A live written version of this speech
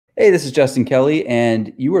Hey, this is Justin Kelly,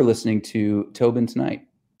 and you are listening to Tobin Tonight.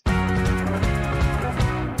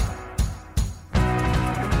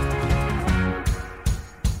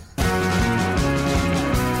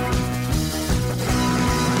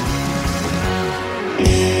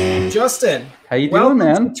 Justin, how you doing, man?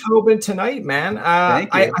 Welcome to Tobin Tonight, man.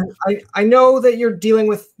 Thank you. I know that you're dealing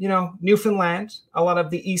with, Newfoundland, a lot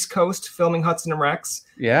of the East Coast, filming Hudson and Rex.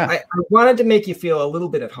 Yeah. I wanted to make you feel a little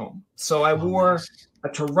bit at home, so I wore a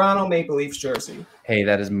Toronto Maple Leafs jersey. Hey,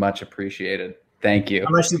 that is much appreciated. Thank you.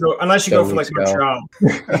 Unless you go for like Montreal.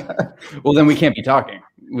 Well, then we can't be talking.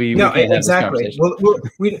 We can't have exactly. this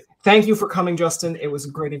conversation. Thank you for coming, Justin. It was a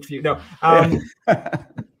great interview. No.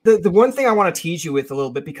 The one thing I want to tease you with a little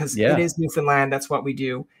bit, because it is Newfoundland, that's what we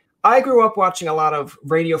do. I grew up watching a lot of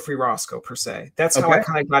Radio Free Roscoe, per se. That's how I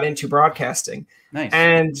kind of got into broadcasting. Nice.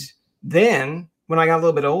 And then when I got a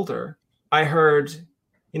little bit older, I heard,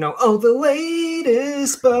 the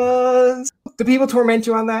latest buzz. Do people torment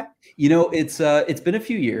you on that? It's been a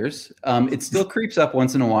few years. It still creeps up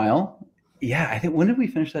once in a while. Yeah, I think, when did we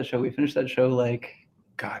finish that show? We finished that show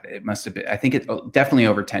it must have been, I think definitely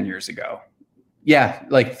over 10 years ago. Yeah,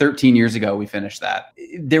 like 13 years ago, we finished that.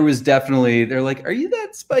 There was definitely, they're like, "Are you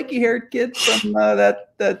that spiky-haired kid from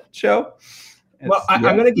that show?" I'm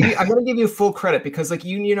gonna give you full credit, because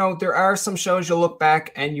there are some shows you'll look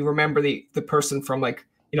back and you remember the person from,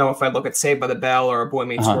 if I look at Saved by the Bell or A Boy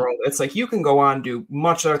Meets World, it's like you can go on and do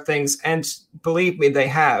much other things, and believe me, they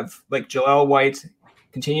have. Like Jaleel White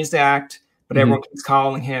continues to act, but everyone keeps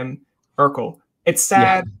calling him Urkel. It's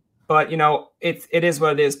sad. Yeah. But it is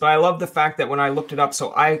what it is. But I love the fact that when I looked it up,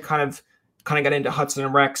 so I kind of got into Hudson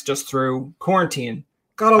and Rex just through quarantine.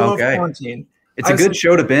 Gotta love quarantine. It's a good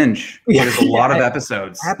show to binge. There's a lot of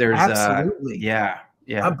episodes. Absolutely. Yeah.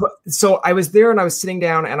 So I was there and I was sitting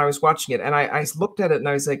down and I was watching it, and I looked at it and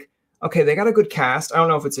I was like, okay, they got a good cast. I don't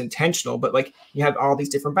know if it's intentional, but you have all these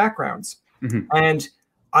different backgrounds. Mm-hmm. And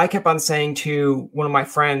I kept on saying to one of my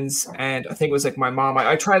friends, and I think it was my mom,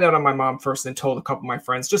 I tried out on my mom first and told a couple of my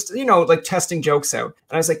friends, just, testing jokes out.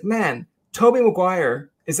 And I was like, man, Tobey Maguire,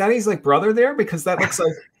 is that his brother there? Because that looks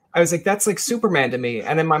I was like, that's like Superman to me.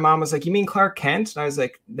 And then my mom was like, you mean Clark Kent? And I was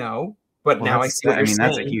like, no. But now I see what you're saying.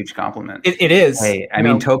 That's a huge compliment. It is. Hey,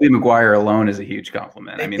 Tobey Maguire alone is a huge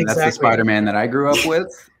compliment. Exactly. That's the Spider-Man that I grew up with.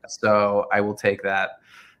 So I will take that.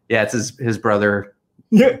 Yeah, it's his brother.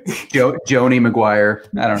 Yeah, Joni Maguire.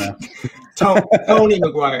 I don't know. Tony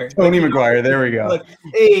Maguire. Tony Maguire. There we go.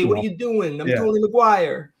 Hey, what are you doing? I'm Tony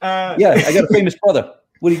Maguire. I got a famous brother.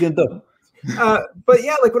 What are you gonna do? But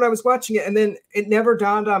yeah, when I was watching it, and then it never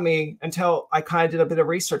dawned on me until I kind of did a bit of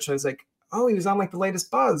research. I was like, oh, he was on the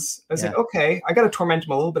latest buzz. I was like, okay, I got to torment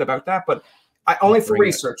him a little bit about that, but only for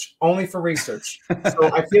research.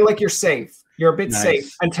 So I feel like you're safe. You're a bit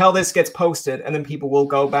safe until this gets posted, and then people will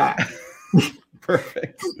go back.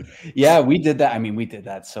 Perfect. Yeah, we did that. We did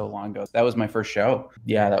that so long ago. That was my first show.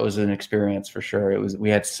 Yeah, that was an experience for sure. We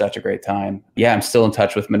had such a great time. Yeah, I'm still in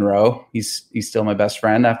touch with Monroe. He's still my best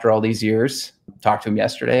friend after all these years. Talked to him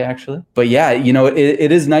yesterday, actually. But yeah,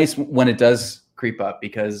 it is nice when it does creep up,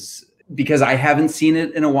 because I haven't seen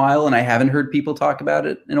it in a while and I haven't heard people talk about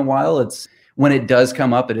it in a while. It's when it does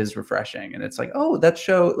come up, it is refreshing. And it's like, oh, that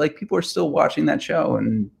show, people are still watching that show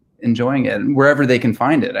and enjoying it wherever they can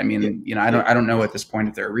find it. I don't know at this point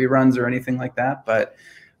if there are reruns or anything like that, but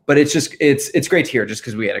it's just, it's great to hear, just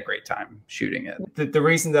because we had a great time shooting it. The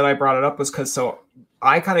reason that I brought it up was because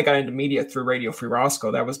I kind of got into media through Radio Free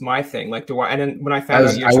Roscoe. That was my thing. And then when I found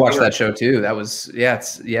out, I watched that show too. That was,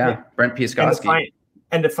 Brent Piaskowski.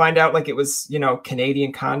 And to find out it was,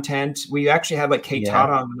 Canadian content, we actually had Kate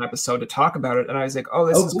Todd on an episode to talk about it. And I was like, oh,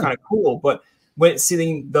 this is kind of cool. But when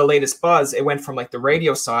seeing the latest buzz, it went from the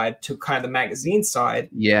radio side to kind of the magazine side.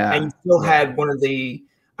 Yeah. And you still had one of the,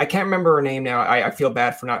 I can't remember her name now. I feel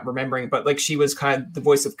bad for not remembering, but she was kind of the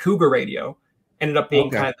voice of Cougar Radio, ended up being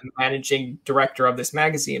kind of the managing director of this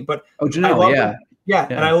magazine. But Janelle,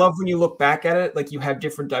 and I love when you look back at it, you have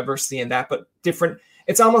different diversity in that, but different.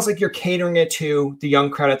 It's almost like you're catering it to the young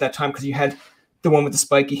crowd at that time, because you had the one with the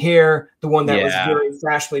spiky hair, the one that was very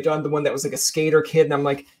fashionably done, the one that was a skater kid. And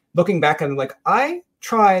I'm looking back and I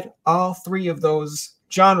tried all three of those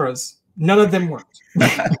genres. None of them worked.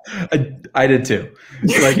 I did too.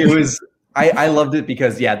 It was, I loved it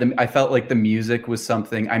because I felt like the music was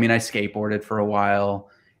something. I skateboarded for a while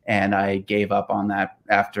and I gave up on that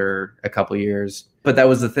after a couple of years. But that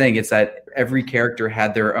was the thing. It's that every character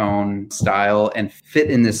had their own style and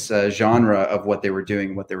fit in this genre of what they were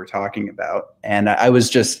doing, what they were talking about. And I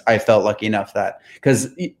felt lucky enough that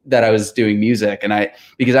I was doing music, and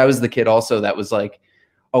because I was the kid also that was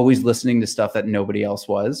always listening to stuff that nobody else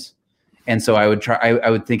was. And so I would try, I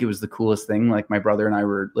would think it was the coolest thing. Like my brother and I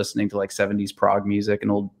were listening to like 70s prog music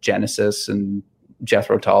and old Genesis and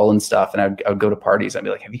Jethro Tull and stuff. And I would go to parties. I'd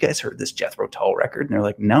be like, have you guys heard this Jethro Tull record? And they're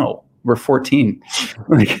like, no, we're 14.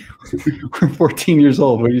 Like, we're 14 years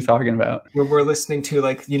old. What are you talking about? We're listening to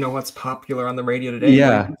like, what's popular on the radio today.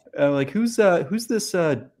 Yeah. Like who's this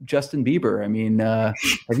Justin Bieber? I mean, have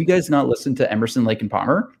you guys not listened to Emerson, Lake and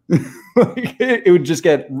Palmer? Like, it would just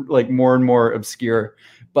get like more and more obscure,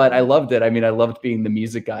 but I loved it. I mean, I loved being the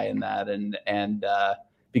music guy in that. And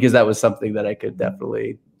because that was something that I could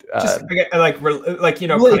definitely relate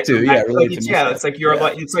to. Yeah. It's like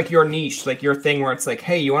it's like your niche, like your thing where it's like,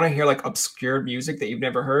 hey, you want to hear like obscure music that you've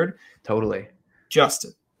never heard? Totally.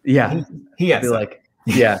 Justin. Yeah. He has like,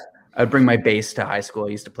 yeah. I'd bring my bass to high school.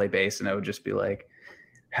 I used to play bass, and I would just be like,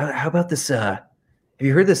 how about this? Have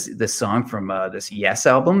you heard this song from this Yes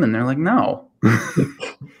album? And they're like, no.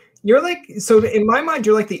 You're like, so in my mind,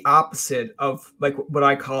 you're like the opposite of like what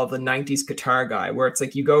I call the 90s guitar guy, where it's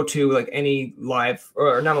like you go to like any live,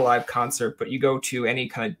 or not a live concert, but you go to any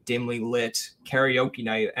kind of dimly lit karaoke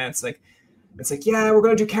night, and it's like, yeah, we're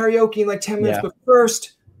going to do karaoke in like 10 minutes, but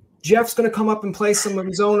first, Jeff's going to come up and play some of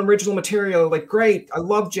his own original material. Like, great. I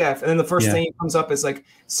love Jeff. And then the first thing that comes up is like,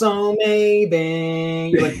 so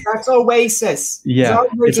maybe. You're like, that's Oasis. Yeah.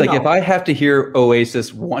 It's like, if I have to hear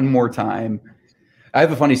Oasis one more time. I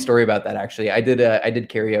have a funny story about that, actually. I did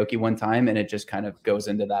karaoke one time, and it just kind of goes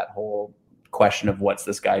into that whole question of what's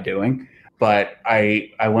this guy doing. But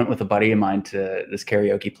I went with a buddy of mine to this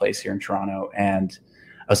karaoke place here in Toronto, and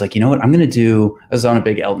I was like, you know what, I'm going to do, I was on a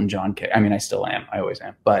big Elton John kick. I mean, I still am. I always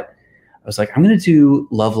am. But I was like, I'm going to do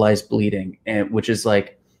Love Lies Bleeding, which is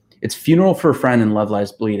like, it's Funeral for a Friend and Love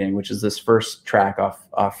Lies Bleeding, which is this first track off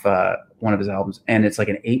one of his albums. And it's like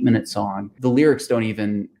an 8-minute song. The lyrics don't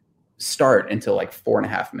even start until like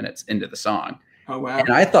 4.5 minutes into the song. Oh, wow.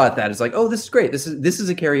 And I thought that is like, oh, this is great. This is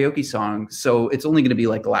a karaoke song. So it's only going to be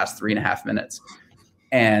like the last 3.5 minutes.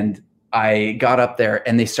 And I got up there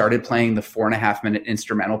and they started playing the 4.5 minute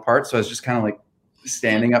instrumental part. So I was just kind of like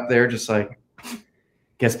standing up there, just like,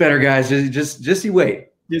 gets better, guys. Just you wait.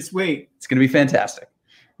 Just wait. It's going to be fantastic.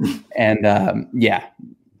 And a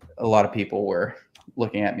lot of people were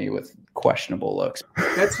looking at me with questionable looks.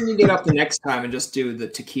 That's when you get up the next time and just do the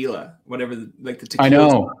tequila, whatever, the tequila. I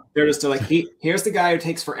know. They're just like, here's the guy who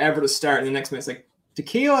takes forever to start. And the next minute it's like,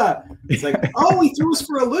 tequila. It's like, oh, he threw us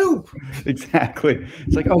for a loop. Exactly.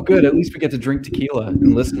 It's like, oh, good. At least we get to drink tequila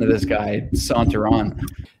and listen to this guy saunter on.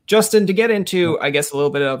 Justin, to get into, I guess, a little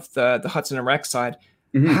bit of the Hudson and Rex side,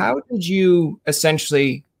 how did you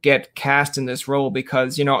essentially get cast in this role?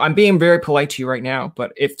 Because, I'm being very polite to you right now,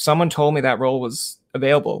 but if someone told me that role was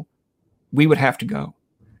available, we would have to go.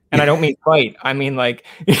 And I don't mean fight. I mean, like,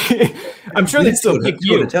 I'm sure they'd still pick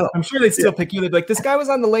you. I'm sure they'd still pick you. They'd be like, this guy was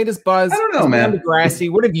on the latest Buzz. I don't know, man.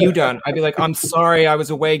 Degrassi. What have you done? I'd be like, I'm sorry. I was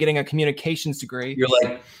away getting a communications degree. You're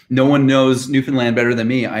like, no one knows Newfoundland better than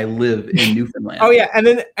me. I live in Newfoundland. Oh, yeah.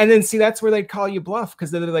 And then see, that's where they'd call you bluff,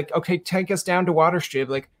 because they're like, okay, take us down to Water Street.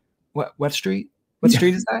 Like, what street? What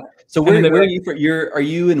street is that? So where are you from? Are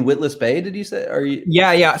you in Witless Bay? Did you say? Are you?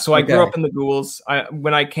 Yeah. So I grew up in the Goulds.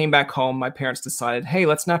 When I came back home, my parents decided, hey,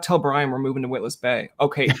 let's not tell Brian we're moving to Witless Bay.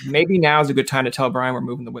 Okay, maybe now is a good time to tell Brian we're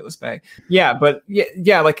moving to Witless Bay. Yeah, but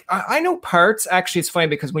yeah. Like I know parts. Actually, it's funny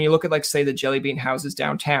because when you look at like say the Jelly Bean houses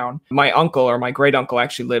downtown, my uncle or my great uncle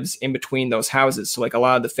actually lives in between those houses. So like a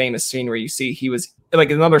lot of the famous scenery you see, he was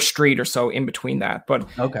like another street or so in between that. But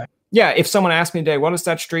okay. Yeah, if someone asked me today, what is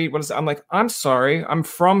that street? I'm like, I'm sorry, I'm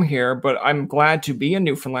from here, but I'm glad to be a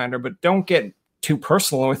Newfoundlander, but don't get too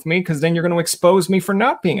personal with me, because then you're going to expose me for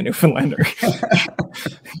not being a Newfoundlander.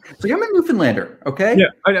 It's like, I'm a Newfoundlander, okay?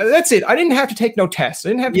 Yeah, that's it. I didn't have to take no tests. I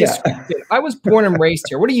didn't have to I was born and raised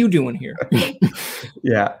here. What are you doing here?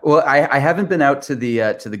 Yeah, well, I haven't been out to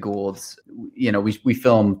the Goulds. We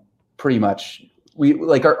film pretty much. We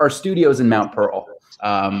like our studio's in Mount Pearl.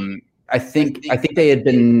 I think they had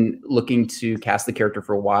been looking to cast the character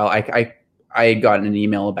for a while. I had gotten an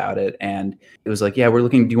email about it, and it was like, yeah, we're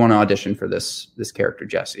looking. Do you want to audition for this character,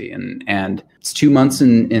 Jesse? And it's 2 months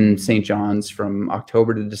in St. John's from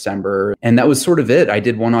October to December, and that was sort of it. I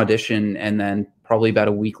did one audition, and then probably about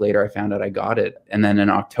a week later, I found out I got it. And then in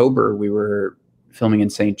October, we were filming in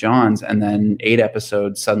St. John's, and then 8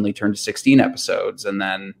 episodes suddenly turned to 16 episodes, and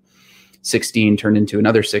then 16 turned into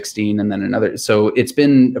another 16 and then another. So it's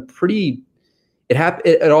been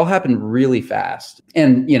it all happened really fast,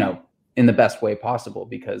 and in the best way possible,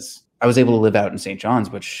 because I was able to live out in St.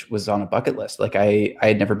 John's, which was on a bucket list. Like I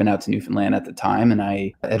had never been out to Newfoundland at the time, and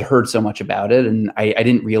I had heard so much about it, and I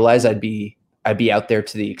didn't realize I'd be out there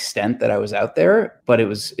to the extent that I was out there, but it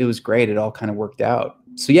was great. It all kind of worked out.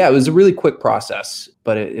 So yeah, it was a really quick process,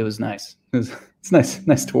 but it was nice. It's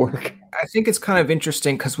nice to work. I think it's kind of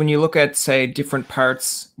interesting because when you look at, say, different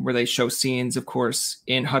parts where they show scenes, of course,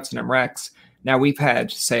 in Hudson and Rex, now we've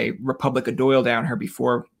had, say, Republic of Doyle down here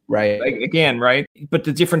before. Right. Like, again, right? But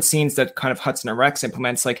the different scenes that kind of Hudson and Rex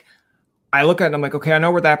implements, like, I look at it and I'm like, okay, I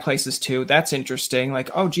know where that place is too. That's interesting. Like,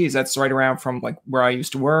 oh, geez, that's right around from like where I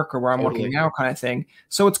used to work or where I'm working now kind of thing.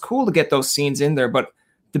 So it's cool to get those scenes in there. But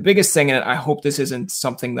the biggest thing, and I hope this isn't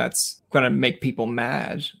something that's going to make people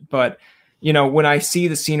mad, but you know, when I see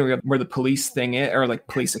the scenery of where the police thing is, or like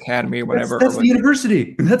police academy or whatever. That's the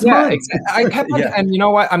university. That's mine. Exactly. I kept on, and you know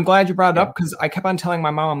what? I'm glad you brought it up because I kept on telling my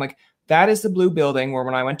mom, I'm like, that is the blue building where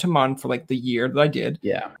when I went to MUN for like the year that I did,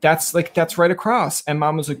 that's right across. And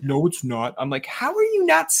mom was like, no, it's not. I'm like, how are you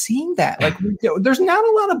not seeing that? Like, there's not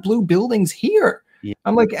a lot of blue buildings here. Yeah.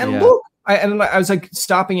 I'm like, and look, I was like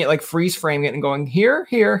stopping it, like freeze framing it and going here,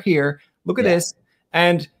 look at this.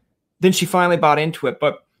 And then she finally bought into it.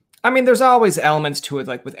 But I mean, there's always elements to it,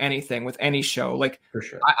 like with anything, with any show. Like, for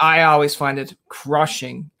sure. I always find it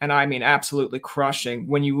crushing, and I mean absolutely crushing,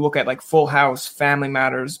 when you look at like Full House, Family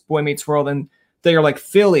Matters, Boy Meets World, and they're like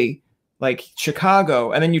Philly, like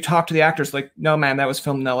Chicago, and then you talk to the actors, like, no, man, that was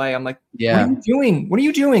filmed in LA. I'm like, what are you doing? What are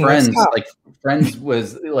you doing? Friends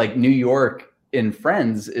was like New York. In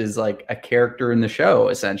Friends is like a character in the show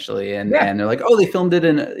essentially, and they're like, oh, they filmed it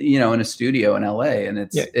in a studio in LA, and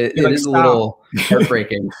it is a little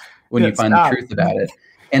heartbreaking when you find the truth about it.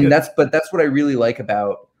 And that's what I really like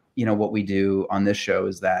about what we do on this show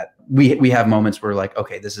is that we have moments where like,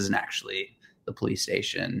 okay, this isn't actually the police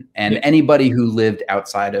station, and anybody who lived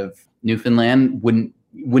outside of Newfoundland wouldn't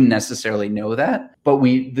necessarily know that. But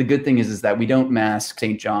the good thing is that we don't mask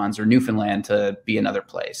St. John's or Newfoundland to be another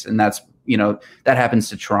place, and that's that happens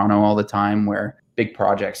to Toronto all the time, where big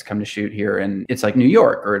projects come to shoot here and it's like New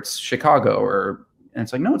York or it's Chicago and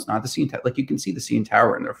it's like, no, it's not the CN Tower. Like, you can see the CN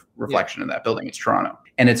Tower in the reflection of that building. It's Toronto.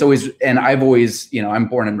 And it's always, and I've always, I'm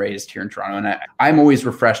born and raised here in Toronto, and I'm always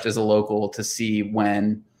refreshed as a local to see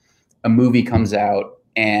when a movie comes out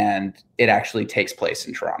and it actually takes place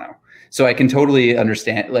in Toronto. So I can totally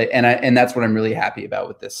understand, like, and that's what I'm really happy about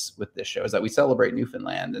with this show, is that we celebrate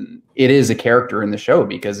Newfoundland, and it is a character in the show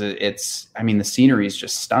because it's, I mean, the scenery is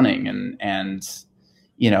just stunning, and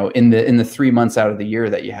in the 3 months out of the year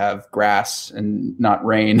that you have grass and not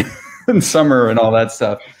rain and summer and all that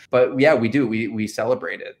stuff. But yeah, we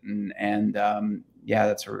celebrate it, and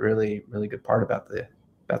that's a really, really good part about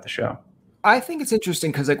the show. I think it's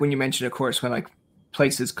interesting because, like, when you mentioned, of course, when like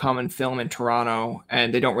places come and film in Toronto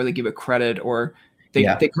and they don't really give it credit, or they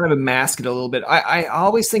kind of mask it a little bit. I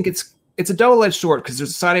always think it's a double-edged sword, because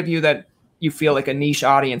there's a side of you that you feel like a niche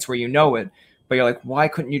audience where you know it, but you're like, why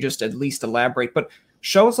couldn't you just at least elaborate? But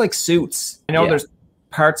shows like Suits, I know there's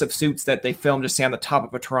parts of Suits that they film just say on the top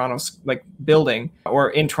of a Toronto like building or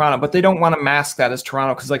in Toronto, but they don't want to mask that as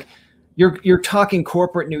Toronto, because like you're talking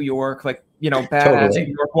corporate New York, like, badass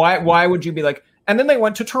New York. Why would you be like, and then they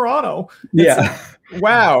went to Toronto?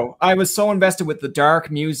 Wow, I was so invested with the dark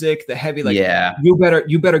music, the heavy, like, you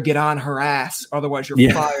better get on her ass, otherwise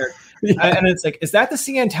you're fired. And it's like, is that the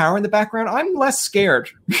CN Tower in the background? I'm less scared.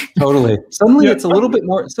 Totally. Suddenly it's a little bit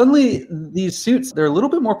more. Suddenly these Suits, they're a little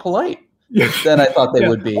bit more polite than I thought they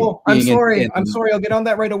would be. Oh, I'm sorry. I'm sorry. I'll get on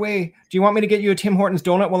that right away. Do you want me to get you a Tim Hortons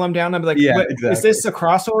donut while I'm down? I'll be like, exactly. Is this a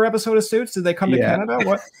crossover episode of Suits? Did they come to Canada?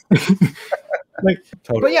 What?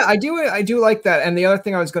 Totally. But yeah, I do like that. And the other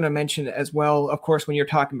thing I was going to mention as well, of course, when you're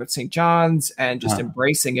talking about St. John's and just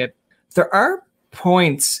embracing it, there are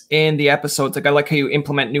points in the episodes, like I like how you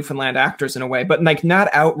implement Newfoundland actors in a way, but like not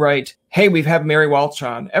outright, hey, we've had Mary Walsh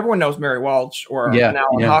on. Everyone knows Mary Walsh or Alan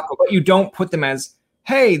Hocko, but you don't put them as,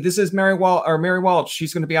 hey, this is Mary Walsh.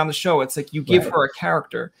 She's going to be on the show. It's like you give her a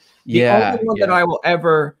character. The only one that I will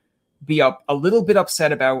ever be a little bit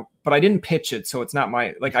upset about, but I didn't pitch it, so it's not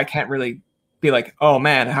my, like, I can't really be like, oh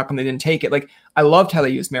man, how come they didn't take it? Like, I loved how they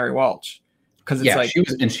used Mary Walsh, because it's like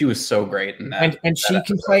she was so great in that, and she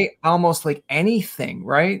can play almost like anything,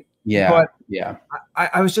 right?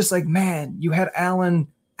 I was just like, man, you had Alan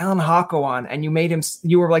Hocko on, and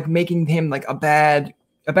you were like making him like a bad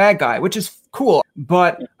guy, which is cool.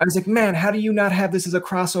 But I was like, man, how do you not have this as a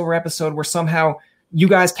crossover episode where somehow you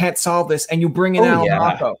guys can't solve this and you bring in Alan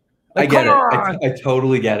Hocko? Like, I get it. I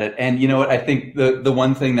totally get it. And you know what? I think the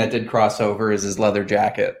one thing that did cross over is his leather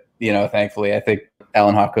jacket. Thankfully, I think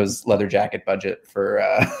Alan Hocko's leather jacket budget for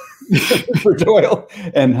for Doyle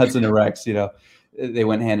and Hudson and Rex, they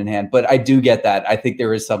went hand in hand. But I do get that. I think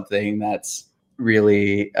there is something that's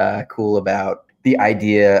really cool about the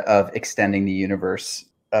idea of extending the universe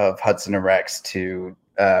of Hudson and Rex to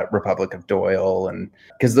Republic of Doyle, and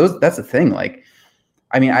because that's the thing. Like,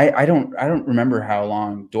 I mean, I don't remember how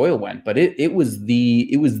long Doyle went, but it was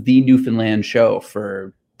the Newfoundland show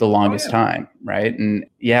for the longest time, right? And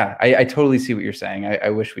yeah, I totally see what you're saying. I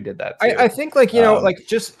wish we did that too. I think like, you know, like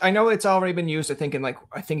just, I know it's already been used. I think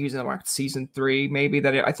he was in like season 3, maybe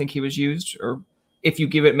I think he was used, or if you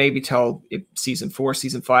give it maybe till season 4,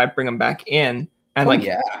 season 5, bring him back in. And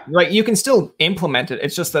like you can still implement it.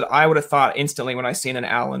 It's just that I would have thought instantly when I seen an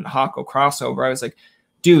Alan Hocko crossover, I was like,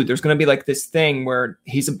 dude, there's going to be like this thing where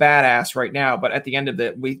he's a badass right now, but at the end of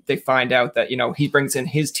it, they find out that, you know, he brings in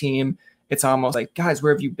his team. It's almost like, guys,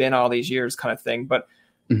 where have you been all these years kind of thing. But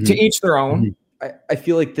to each their own. I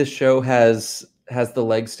feel like this show has the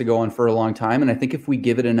legs to go on for a long time. And I think if we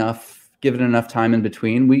give it enough time in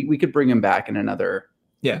between, we could bring him back in another,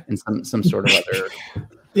 in some sort of other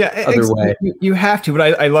other way. You have to,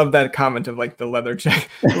 but I love that comment of like the leather jacket.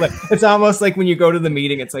 It's almost like when you go to the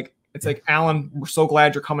meeting, it's like, Alan, we're so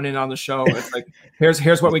glad you're coming in on the show. It's like,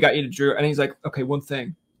 here's what we got you to do. And he's like, okay, one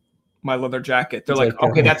thing, my leather jacket. They're like,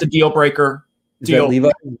 okay, that's a deal breaker. Deal. Is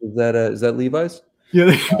that Levi's? Is that Levi's?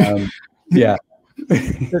 Yeah. Yeah.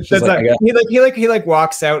 He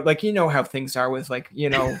walks out, like, you know how things are with, like, you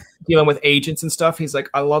know, dealing with agents and stuff. He's like,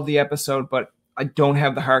 I love the episode, but I don't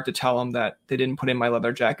have the heart to tell him that they didn't put in my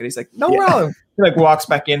leather jacket. He's like, no problem. He like walks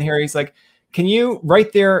back in here. He's like, can you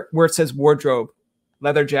right there where it says wardrobe,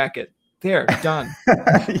 leather jacket, there, done.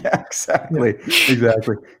 Yeah, exactly.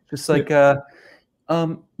 Exactly. Just like,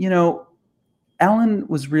 you know, Alan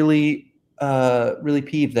was really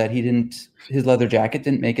peeved that his leather jacket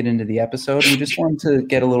didn't make it into the episode. We just wanted to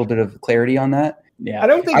get a little bit of clarity on that. Yeah, I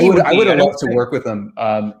don't think I would have loved to work with him.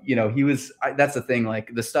 You know, that's the thing.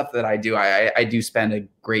 Like the stuff that I do, I do spend a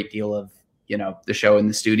great deal of, you know, the show in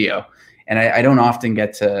the studio, and I don't often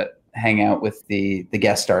get to hang out with the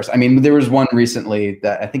guest stars. I mean, there was one recently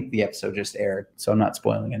that I think the episode just aired, so I'm not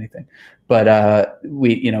spoiling anything. But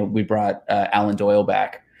we brought Alan Doyle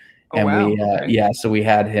back, and so we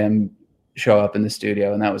had him show up in the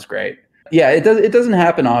studio, and that was great. Yeah, it doesn't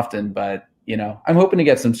happen often, but you know, I'm hoping to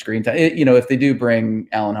get some screen time. You know, if they do bring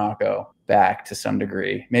Alan Hocko back to some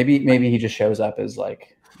degree, maybe he just shows up as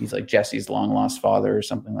like he's like Jesse's long lost father or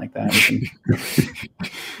something like that. I'm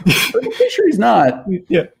pretty sure he's not.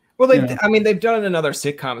 Yeah. Well, they've done it in other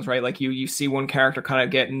sitcoms, right? Like you see one character kind of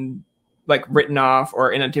getting like written off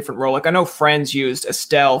or in a different role. Like I know Friends used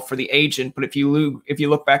Estelle for the agent, but if you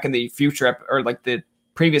look back in the future or like the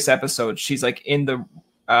previous episode, she's like in the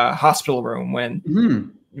hospital room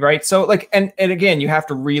when right. So like, and again, you have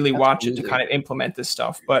to really watch it to kind of implement this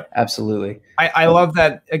stuff. But absolutely, I love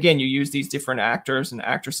that. Again, you use these different actors and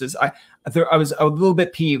actresses. I was a little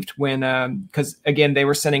bit peeved when because again they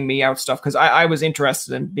were sending me out stuff because I was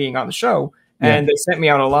interested in being on the show. And they sent me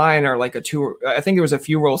out a line or like a tour. I think there was a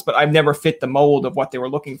few roles, but I've never fit the mold of what they were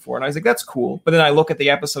looking for. And I was like, that's cool. But then I look at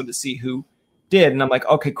the episode to see who did, and I'm like,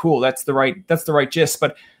 okay, cool. That's the right gist.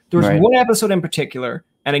 But there was one episode in particular,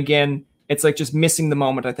 and again, it's like just missing the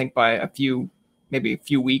moment, I think, by maybe a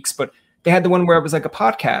few weeks. But they had the one where it was like a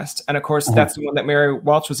podcast. And of course, that's the one that Mary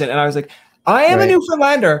Walsh was in. And I was like, I am a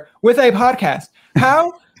Newfoundlander with a podcast.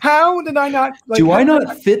 How did I not? Like, do I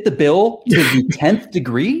not fit the bill to the 10th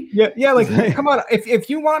degree? Yeah. Like, come on. If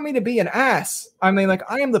you want me to be an ass, I mean, like,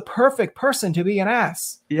 I am the perfect person to be an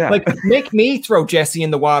ass. Yeah. Like, make me throw Jesse in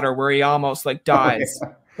the water where he almost like dies. Oh,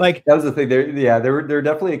 yeah. Like that was the thing. There were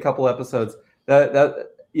definitely a couple episodes that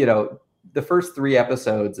you know, the first 3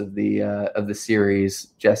 episodes of the series,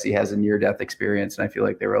 Jesse has a near-death experience, and I feel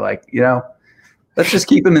like they were like, you know, let's just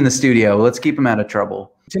keep him in the studio. Let's keep him out of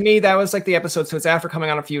trouble. To me, that was like the episode. So it's after coming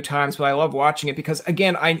on a few times, but I love watching it because,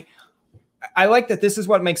 again, I like that this is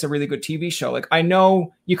what makes a really good TV show. Like, I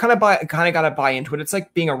know you kind of got to buy into it. It's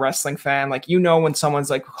like being a wrestling fan. Like, you know, when someone's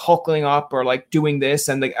like hulking up or like doing this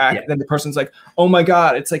and then the person's like, oh my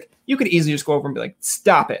God, it's like, you could easily just go over and be like,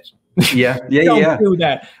 stop it. Don't do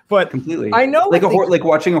that. But completely. I know, like like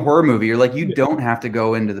watching a horror movie. You're like, you don't have to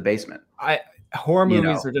go into the basement. Horror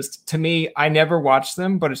movies are just, to me, I never watch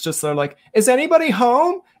them, but it's just, they're like, is anybody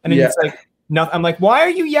home? And it's like, no, I'm like, why are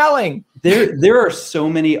you yelling? There are so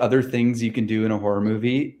many other things you can do in a horror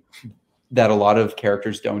movie that a lot of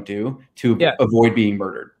characters don't do to avoid being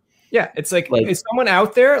murdered. Yeah, it's like, is someone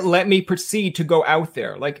out there? Let me proceed to go out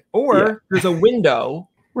there. Like, or there's a window.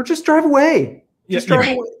 Or just drive away. Just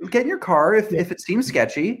drive away. Get in your car. If it seems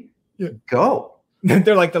sketchy, go.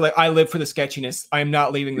 They're like, I live for the sketchiness. I'm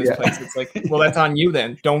not leaving this place. It's like, well, that's on you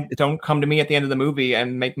then. Don't come to me at the end of the movie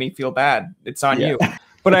and make me feel bad. It's on you.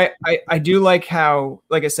 But I do like how,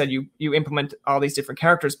 like I said, you implement all these different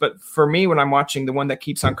characters. But for me, when I'm watching, the one that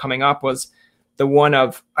keeps on coming up was the one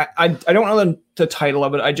of, I don't know the title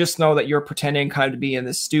of it. I just know that you're pretending kind of to be in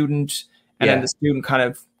the student and then the student kind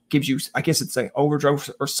of gives you, I guess it's like overdose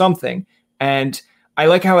or something. And I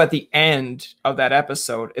like how at the end of that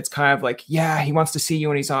episode, it's kind of like, yeah, he wants to see you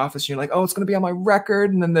in his office. And you're like, oh, it's going to be on my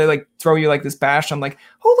record. And then they like throw you like this bash. I'm like,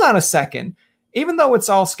 hold on a second. Even though it's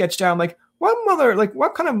all sketched out, I'm like,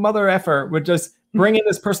 what kind of mother effer would just bring in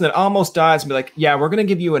this person that almost dies and be like, yeah, we're going to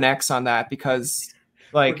give you an X on that because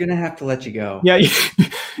like, we're going to have to let you go. Yeah.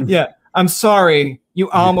 Yeah. I'm sorry. You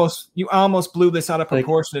almost blew this out of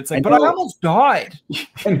proportion. It's like, but I almost died.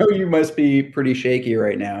 I know you must be pretty shaky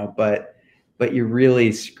right now, but you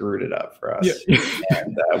really screwed it up for us. Yeah.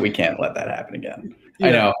 And we can't let that happen again. Yeah.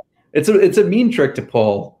 I know. It's a mean trick to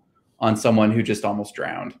pull on someone who just almost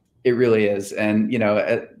drowned. It really is. And,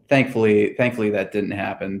 thankfully that didn't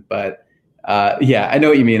happen. But yeah, I know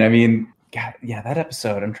what you mean. I mean, God, yeah, that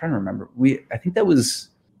episode, I'm trying to remember. I think that was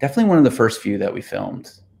definitely one of the first few that we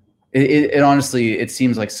filmed. It honestly, it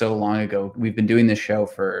seems like so long ago. We've been doing this show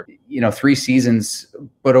for, 3 seasons,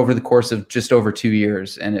 but over the course of just over 2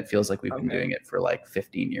 years. And it feels like we've been doing it for like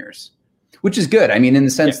 15 years, which is good. I mean, in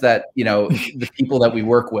the sense that, the people that we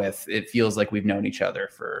work with, it feels like we've known each other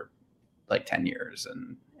for like 10 years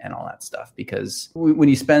and all that stuff. Because when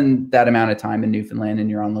you spend that amount of time in Newfoundland and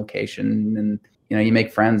you're on location and, you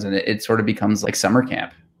make friends, and it sort of becomes like summer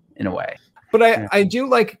camp in a way. But I do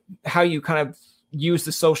like how you kind of use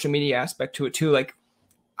the social media aspect to it too. Like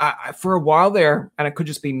I for a while there, and it could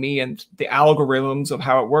just be me and the algorithms of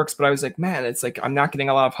how it works, but I was like, man, it's like I'm not getting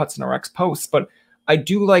a lot of Hudson RX posts. But I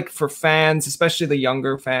do like, for fans, especially the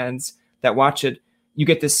younger fans that watch it, you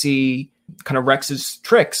get to see kind of Rex's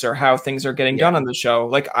tricks or how things are getting done on the show.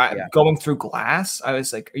 Like going through glass, I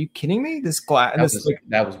was like, are you kidding me? This glass,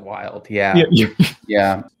 that was wild. Yeah.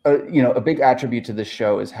 Yeah. A big attribute to this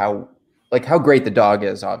show is how great the dog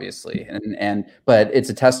is, obviously. But it's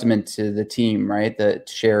a testament to the team, right? The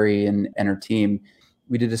Sherry and her team.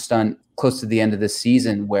 We did a stunt close to the end of this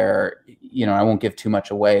season where, I won't give too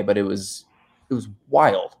much away, but it was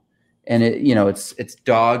wild. And it's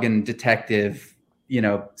dog and detective,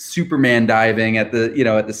 Superman diving at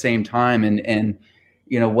the same time, and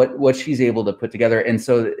what she's able to put together. And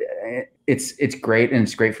so it's great, and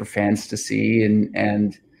it's great for fans to see.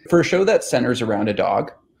 And for a show that centers around a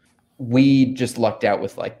dog, we just lucked out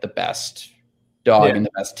with like the best dog and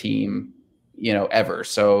the best team, ever.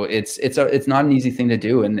 So it's not an easy thing to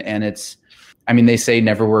do. And they say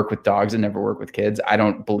never work with dogs and never work with kids. I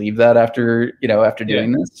don't believe that after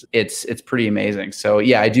doing this. It's pretty amazing. So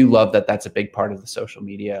yeah, I do love that that's a big part of the social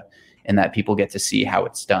media, and that people get to see how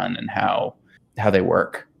it's done and how they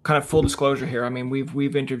work. Kind of full disclosure here. I mean,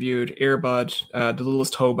 we've interviewed Earbud, the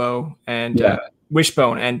littlest hobo, and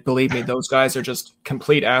Wishbone, and believe me, those guys are just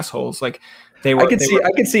complete assholes. Like I could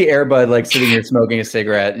see Airbud like sitting here smoking a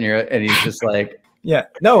cigarette, and he's just like, yeah,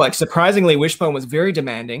 no, like surprisingly, Wishbone was very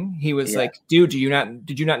demanding. He was like, dude,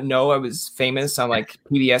 did you not know I was famous on like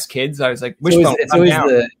PBS Kids? I was like, Wishbone,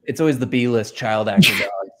 it's always the B-list child actor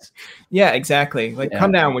dogs. Yeah, exactly. Like,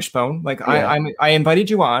 come down, Wishbone. Like I invited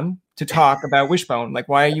you on to talk about Wishbone. Like,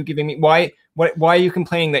 why are you giving me why are you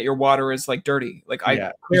complaining that your water is like dirty? Like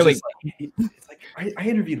I clearly it's like I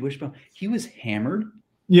interviewed Wishbone. He was hammered.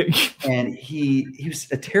 Yeah. And he was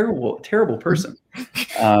a terrible person.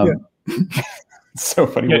 So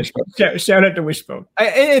funny. Yeah, shout out to Wishbone.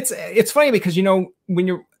 It's funny because when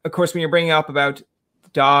you're bringing up about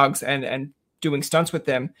dogs and doing stunts with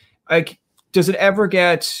them, like, does it ever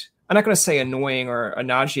get, I'm not going to say annoying or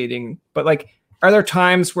nauseating, but like, are there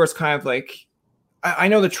times where it's kind of like, I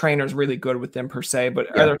know the trainer's really good with them per se, but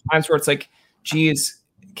are there times where it's like, geez,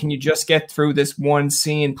 can you just get through this one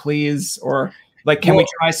scene, please? Or like, can we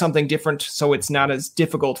try something different so it's not as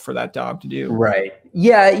difficult for that dog to do? Right.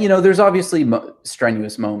 Yeah. There's obviously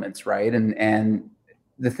strenuous moments, right? And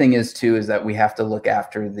the thing is too, is that we have to look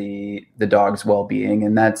after the dog's well-being,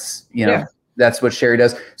 and that's, that's what Sherry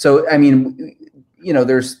does. So, I mean,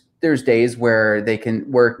 there's days where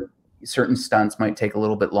certain stunts might take a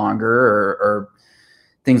little bit longer or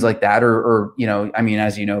things like that. Or, I mean,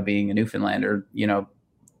 as being a Newfoundlander,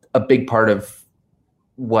 a big part of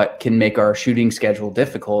what can make our shooting schedule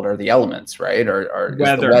difficult are the elements, right? Or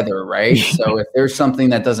the weather, right? So if there's something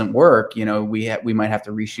that doesn't work, we might have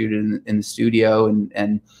to reshoot it in the studio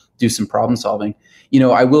and do some problem solving.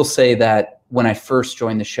 I will say that when I first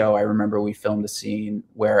joined the show, I remember we filmed a scene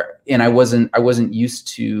and I wasn't used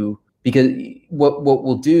to, because what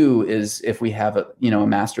we'll do is, if we have a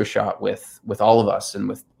master shot with all of us and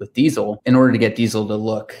with Diesel, in order to get Diesel to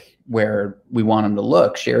look where we want him to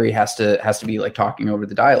look, Sherry has to be like talking over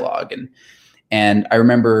the dialogue. And I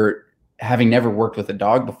remember, having never worked with a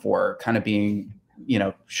dog before, kind of being,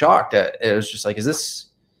 shocked. It was just like, is this,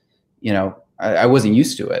 I wasn't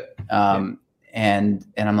used to it. And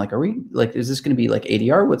I'm like, are we like, is this going to be like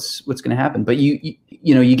ADR? What's going to happen? But you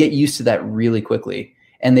know, you get used to that really quickly.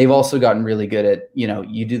 And they've also gotten really good at, you know,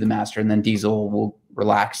 you do the master and then Diesel will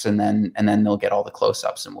relax and then they'll get all the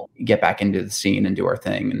close-ups and we'll get back into the scene and do our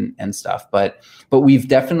thing and stuff. But we've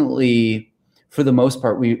definitely, for the most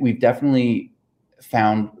part, we've definitely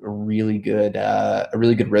found a really good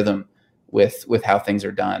rhythm with how things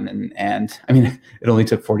are done. And I mean, it only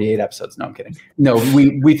took 48 episodes. No, I'm kidding. No,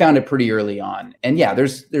 we found it pretty early on. And yeah,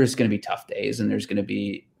 there's going to be tough days and there's going to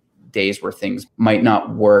be days where things might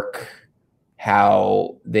not work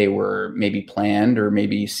how they were maybe planned or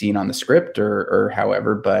maybe seen on the script or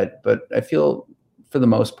however, but I feel for the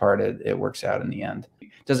most part, it works out in the end. It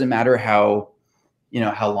doesn't matter how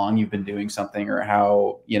long you've been doing something or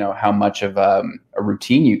how much of a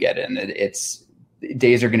routine you get in. It's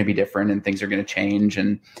days are going to be different and things are going to change.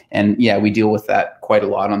 And yeah, we deal with that quite a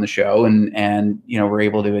lot on the show and, you know, we're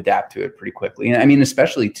able to adapt to it pretty quickly. And I mean,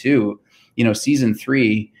 especially too, you know, season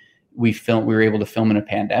 3, we were able to film in a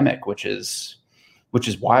pandemic, which is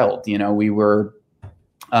wild. You know, we were,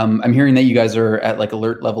 I'm hearing that you guys are at like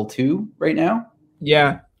alert level 2 right now.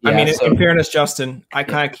 Yeah. I mean, in fairness, Justin, I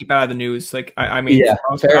kind of keep out of the news. Like, I mean,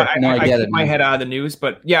 fair. I keep my head out of the news,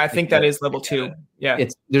 but yeah, I think that is level 2. Yeah.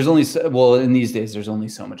 There's only, in these days, there's only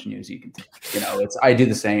so much news you can take. You know, I do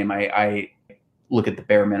the same. I look at the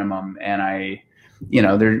bare minimum and you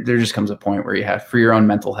know, there just comes a point where you have, for your own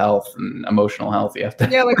mental health and emotional health, you have to.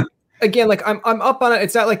 Yeah. Like, again, like I'm up on it.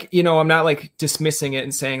 It's not like, you know, I'm not like dismissing it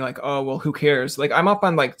and saying like, oh, well, who cares? Like I'm up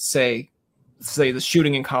on like, say the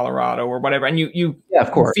shooting in Colorado or whatever. And you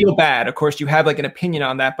of course feel bad. Of course you have like an opinion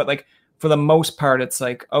on that, but like for the most part, it's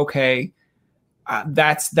like, okay,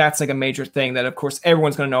 that's like a major thing that of course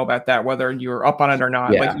everyone's going to know about that, whether you're up on it or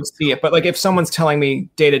not, like you see it. But like if someone's telling me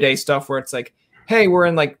day-to-day stuff where it's like, hey, we're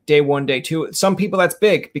in like day 1, day 2, some people that's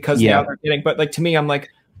big because now they're getting, but like to me, I'm like,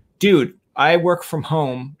 dude, I work from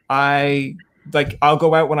home. I'll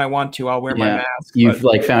go out when I want to. I'll wear my mask. You've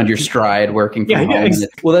like found your stride working from home.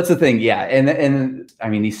 Exactly. Well, that's the thing. Yeah. And I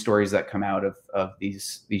mean, these stories that come out of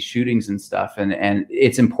these shootings and stuff, and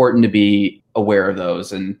it's important to be aware of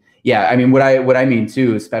those. And yeah, I mean, what I mean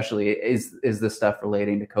too, especially is the stuff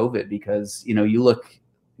relating to COVID, because, you know, you look,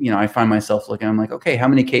 you know, I find myself looking, I'm like, okay, how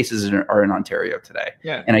many cases are in Ontario today?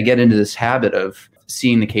 Yeah. And I get into this habit of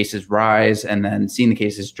seeing the cases rise and then seeing the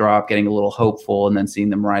cases drop, getting a little hopeful, and then seeing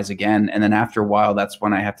them rise again. And then after a while, that's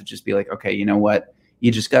when I have to just be like, okay, you know what? You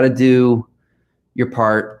just got to do your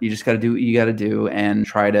part. You just got to do what you got to do and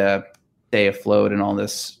try to stay afloat in all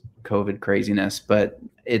this COVID craziness. But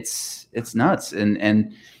it's nuts.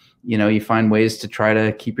 And, you know, you find ways to try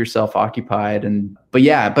to keep yourself occupied.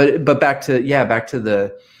 But back to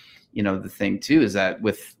the, you know, the thing too, is that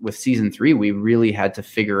with season 3, we really had to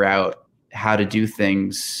figure out how to do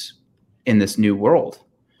things in this new world.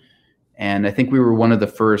 And I think we were one of the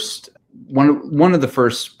first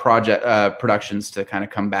productions to kind of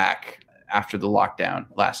come back after the lockdown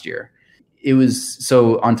last year. It was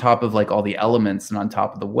so on top of like all the elements and on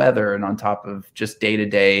top of the weather and on top of just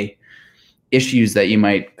day-to-day issues that you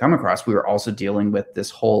might come across, we were also dealing with this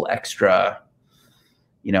whole extra,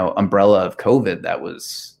 you know, umbrella of COVID that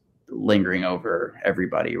was lingering over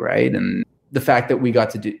everybody. Right. And the fact that we got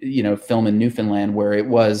to do, you know, film in Newfoundland where it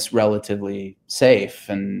was relatively safe.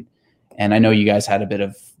 And I know you guys had a bit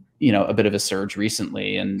of a surge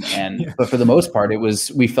recently but for the most part,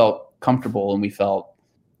 we felt comfortable and we felt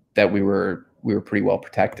that we were pretty well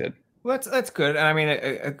protected. Well, that's good. And I mean,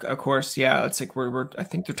 of course, yeah, it's like I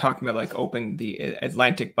think they're talking about like opening the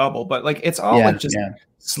Atlantic bubble, but like, it's all like just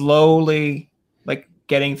slowly like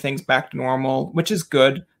getting things back to normal, which is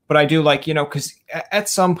good. But I do like, you know, because at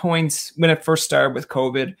some points when it first started with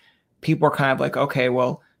COVID, people were kind of like, okay,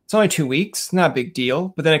 well, it's only 2 weeks, not a big deal.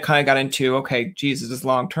 But then it kind of got into, okay, Jesus, this is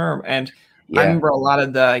long term. And I remember a lot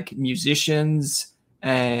of the like musicians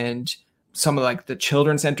and some of like the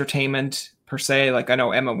children's entertainment per se. Like I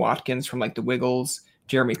know Emma Watkins from like the Wiggles,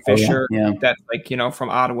 Jeremy Fisher, that like, you know, from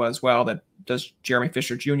Ottawa as well, that does Jeremy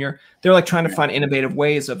Fisher Jr. They're like trying to find innovative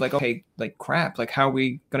ways of like, okay, like crap, like how are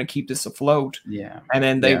we going to keep this afloat? Yeah. And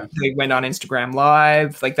then they went on Instagram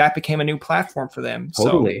Live, like that became a new platform for them.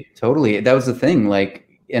 Totally. That was the thing. Like,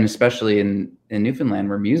 and especially in Newfoundland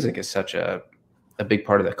where music is such a big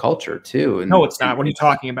part of the culture too. And no, it's not. What are you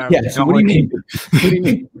talking about? Yeah. So what do you mean? What do you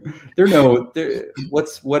mean?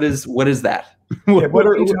 What is that? What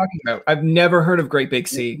are you talking about? I've never heard of Great Big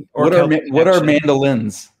Sea. Or what are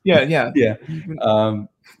mandolins? Yeah.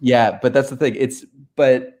 But that's the thing.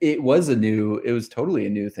 It was totally a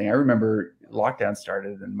new thing. I remember lockdown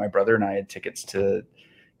started and my brother and I had tickets to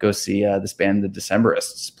go see this band, the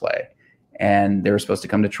Decemberists, play. and they were supposed to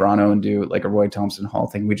come to Toronto and do like a Roy Thompson Hall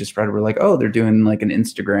thing. We just read it. We're like, oh, they're doing like an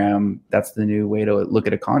Instagram. That's the new way to look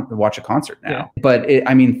at watch a concert now. Yeah. But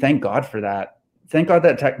I mean, thank God for that. Thank God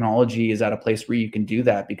that technology is at a place where you can do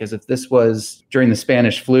that, because if this was during the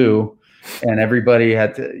Spanish flu and everybody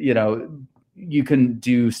had to, you can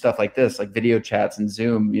do stuff like this, like video chats and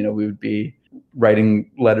Zoom, we would be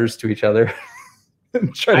writing letters to each other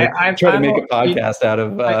and try to make a podcast out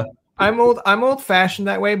of I'm old fashioned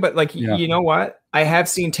that way, but like, you know what? I have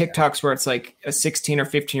seen TikToks where it's like a 16 or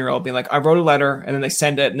 15-year-old being like, I wrote a letter, and then they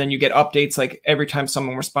send it, and then you get updates like every time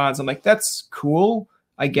someone responds. I'm like, that's cool,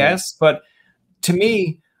 I guess. Yeah. But to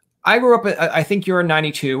me, I grew up, I think you're a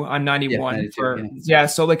 92, I'm 91.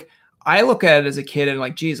 So like, I look at it as a kid and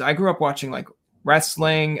like, geez, I grew up watching like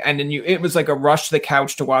wrestling, and then it was like a rush to the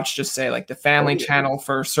couch to watch, just say like the Family Channel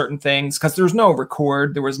for certain things, because there was no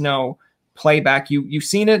record, there was no playback. You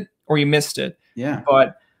seen it or you missed it. Yeah.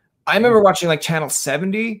 But I remember watching like Channel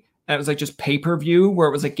 70, and it was like just pay-per-view, where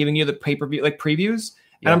it was like giving you the pay-per-view like previews.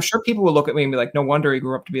 Yeah. And I'm sure people will look at me and be like, no wonder he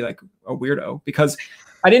grew up to be like a weirdo, because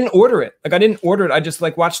I didn't order it. Like I didn't order it. I just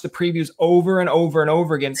like watched the previews over and over and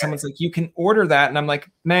over again. Someone's like, you can order that. And I'm like,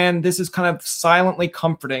 man, this is kind of silently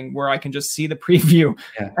comforting where I can just see the preview.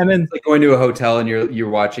 Yeah. And then it's like going to a hotel and you're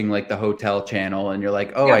watching like the hotel channel, and you're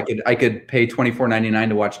like, oh, I could pay $24.99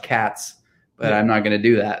 to watch Cats, but I'm not going to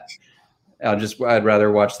do that. I'd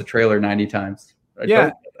rather watch the trailer 90 times.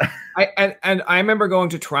 I remember going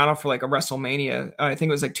to Toronto for like a WrestleMania. I think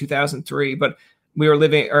it was like 2003, but we were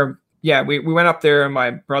we went up there, and my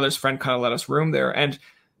brother's friend kind of let us room there, and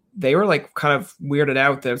they were like kind of weirded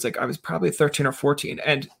out. That was like, I was probably 13 or 14,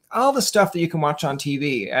 and all the stuff that you can watch on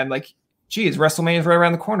TV, and like, geez, WrestleMania is right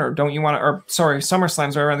around the corner. Don't you want to, or sorry,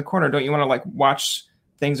 SummerSlam's right around the corner. Don't you want to like watch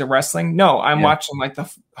things of wrestling? No, I'm watching like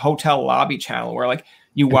the hotel lobby channel where like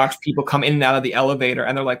you watch people come in and out of the elevator,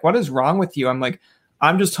 and they're like, what is wrong with you? I'm like,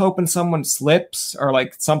 I'm just hoping someone slips or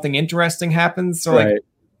like something interesting happens. So like,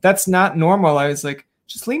 that's not normal. I was like,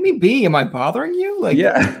 just leave me be. Am I bothering you? Like,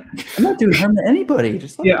 I'm not doing harm to anybody.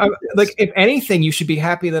 Just like, if anything, you should be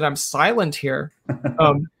happy that I'm silent here.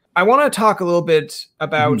 I want to talk a little bit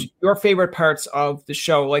about your favorite parts of the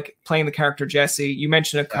show, like playing the character Jesse. You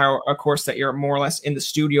mentioned, of course, that you're more or less in the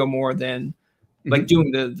studio more than like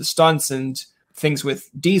doing the stunts and things with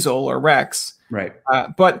Diesel or Rex. Right.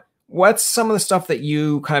 But what's some of the stuff that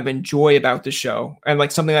you kind of enjoy about the show, and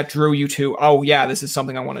like something that drew you to, oh yeah, this is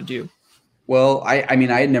something I want to do? Well, I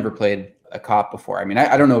mean, I had never played a cop before. I mean,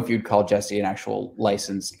 I don't know if you'd call Jesse an actual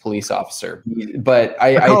licensed police officer, but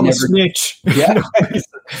I call him never a snitch. Yeah,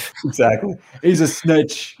 exactly. He's a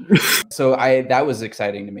snitch. So that was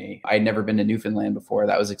exciting to me. I'd never been to Newfoundland before.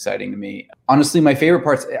 That was exciting to me. Honestly, my favorite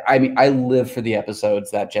parts, I mean, I live for the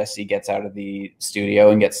episodes that Jesse gets out of the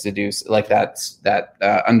studio and gets to do, like that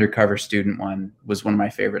undercover student one was one of my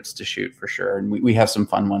favorites to shoot for sure. And we have some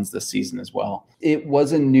fun ones this season as well. It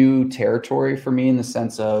was a new territory for me in the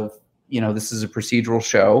sense of, this is a procedural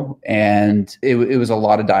show, and it was a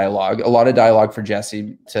lot of dialogue for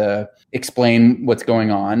Jesse to explain what's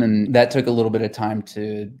going on. And that took a little bit of time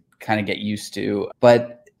to kind of get used to.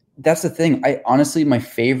 But that's the thing. Honestly, one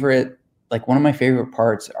of my favorite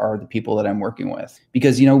parts are the people that I'm working with,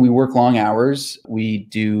 because, we work long hours. We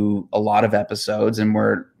do a lot of episodes, and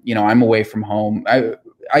I'm away from home.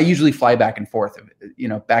 I usually fly back and forth,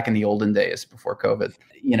 back in the olden days before COVID.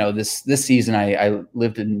 This season I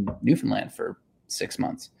lived in Newfoundland for 6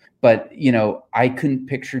 months, but I couldn't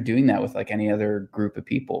picture doing that with like any other group of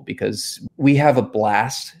people, because we have a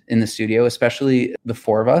blast in the studio, especially the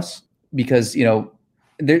four of us, because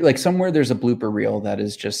there, like, somewhere there's a blooper reel that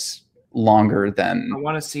is just longer than I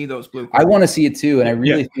want to see those bloopers. I want to see it too. And I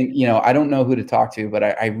really think, I don't know who to talk to, but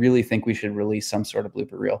I really think we should release some sort of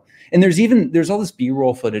blooper reel. And there's all this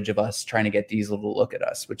B-roll footage of us trying to get Diesel to look at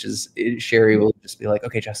us, which is Sherry will just be like,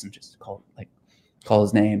 okay, Justin, just call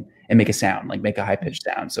his name and make a sound, like make a high pitched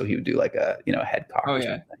sound. So he would do like a head cock. Oh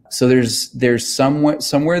yeah. So there's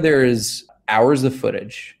somewhere there is hours of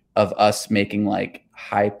footage of us making like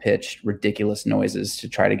high pitched, ridiculous noises to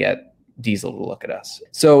try to get Diesel to look at us.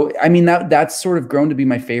 So, I mean, that's sort of grown to be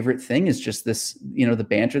my favorite thing, is just this, the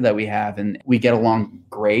banter that we have, and we get along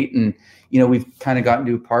great. And, we've kind of gotten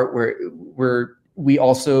to a part where we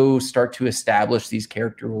also start to establish these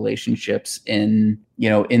character relationships in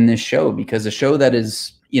this show, because a show that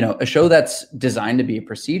is, a show that's designed to be a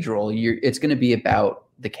procedural, it's going to be about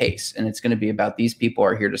the case, and it's going to be about these people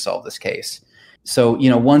are here to solve this case. So,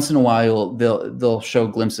 once in a while they'll show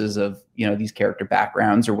glimpses of, these character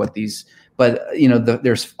backgrounds or what these, but,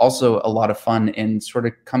 there's also a lot of fun in sort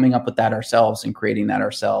of coming up with that ourselves and creating that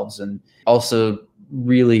ourselves. And also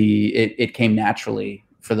really it came naturally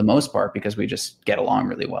for the most part because we just get along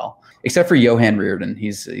really well. Except for Johan Reardon,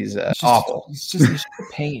 he's awful. He's just a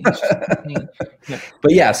pain. It's just a pain. Yeah.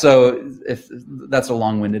 But yeah, so if that's a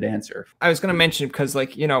long-winded answer. I was going to mention because,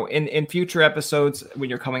 like, you know, in future episodes when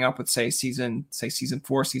you're coming up with season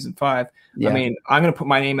 4, season 5, I mean, I'm going to put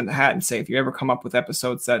my name in the hat and say if you ever come up with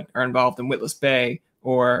episodes that are involved in Witless Bay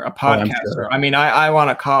or a podcaster, sure. I mean, I want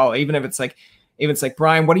to call, even if it's like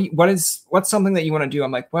Brian, what's something that you want to do?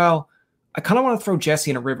 I'm like, well, I kind of want to throw Jesse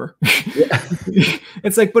in a river. Yeah.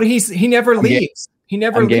 It's like, but he never leaves. He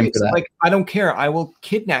never leaves. Like, I don't care. I will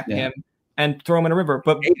kidnap him and throw him in a river.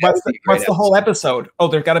 But what's the whole episode? Oh,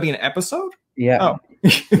 there's got to be an episode? Yeah. Oh.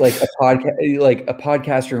 like a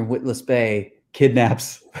podcaster in Witless Bay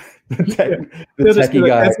kidnaps the techie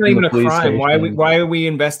guy. That's not even a crime. Why are we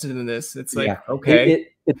invested in this? It's like, okay.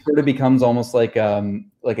 It sort of becomes almost like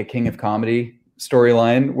a King of Comedy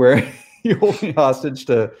storyline where you hold me hostage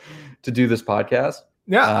to do this podcast.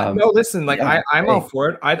 Yeah, no, listen, like I'm all for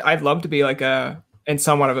it. I'd love to be like in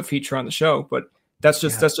somewhat of a feature on the show, but that's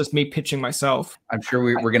just me pitching myself. I'm sure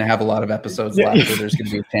we're going to have a lot of episodes left where there's going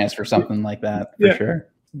to be a chance for something like that for sure.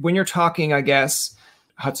 When you're talking, I guess,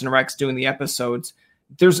 Hudson Rex doing the episodes,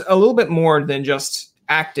 there's a little bit more than just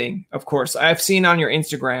acting. Of course, I've seen on your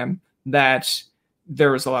Instagram that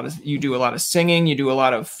you do a lot of singing, you do a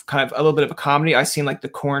lot of kind of a little bit of a comedy. I seen like the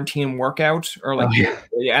quarantine workout or like,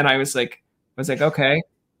 and I was like, okay,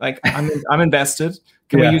 like I'm invested.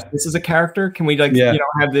 Can we use this as a character? Can we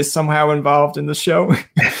have this somehow involved in the show?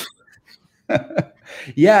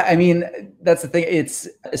 Yeah, I mean, that's the thing. It's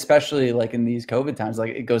especially like in these COVID times,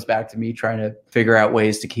 like it goes back to me trying to figure out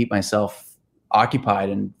ways to keep myself occupied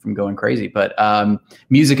and from going crazy. But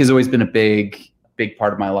music has always been a big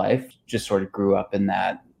part of my life. Just sort of grew up in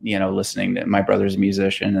that, you know, listening to my brother's a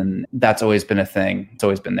musician, and that's always been a thing. It's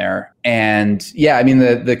always been there. And yeah, I mean,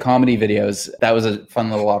 the comedy videos, that was a fun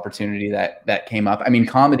little opportunity that came up. I mean,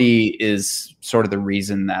 comedy is sort of the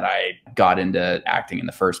reason that I got into acting in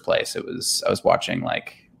the first place. I was watching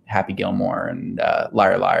like Happy Gilmore and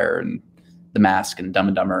Liar Liar and The Mask and Dumb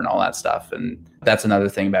and Dumber and all that stuff. And that's another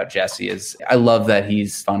thing about Jesse is I love that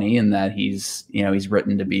he's funny and that he's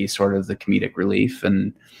written to be sort of the comedic relief.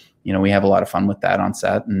 And, you know, we have a lot of fun with that on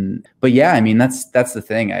set. But yeah, I mean, that's the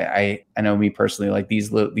thing. I know me personally, like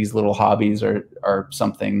these little hobbies are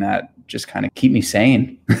something that just kind of keep me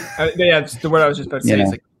sane. Yeah, what I was just about to say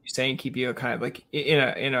is like saying keep you kind of like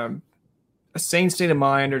in a sane state of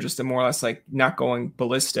mind, or just a more or less like not going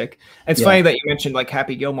ballistic. It's funny that you mentioned like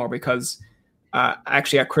Happy Gilmore because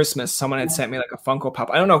actually at Christmas someone had sent me like a Funko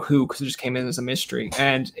Pop. I don't know who, because it just came in as a mystery,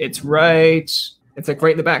 and it's like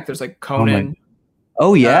right in the back. There's like Conan.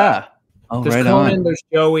 Oh yeah. There's right Conan, on. There's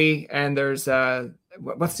Joey, and there's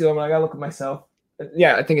what's the other one? I gotta look at myself.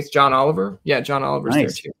 Yeah, I think it's John Oliver. Yeah, John Oliver's there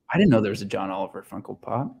too. I didn't know there was a John Oliver Funko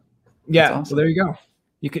Pop. Yeah, awesome. Well, there you go.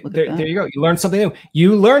 You could there you go. You learned something new.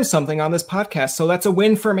 You learned something on this podcast, so that's a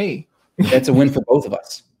win for me. That's a win for both of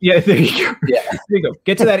us. Yeah, there you go. Yeah, there you go.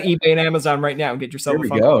 Get to that eBay and Amazon right now and get yourself a Funko.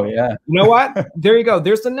 There we go. Yeah. You know what? There you go.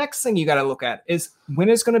 There's the next thing you got to look at is when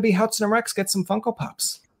is going to be Hudson and Rex get some Funko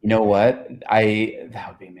Pops. You know what? That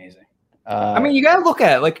would be amazing. I mean, you got to look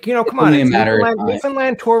at it. Like, you know, come on.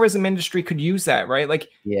 Newfoundland tourism industry could use that, right? Like,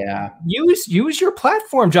 use your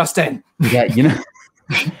platform, Justin. Yeah, you know,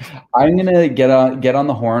 I'm gonna get on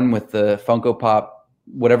the horn with the Funko Pop,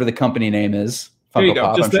 whatever the company name is. Funko there you go.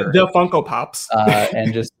 Pop, just the Funko Pops.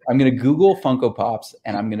 And I'm gonna Google Funko Pops,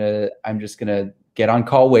 and I'm just gonna get on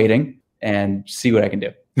call waiting and see what I can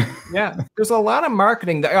do. Yeah, there's a lot of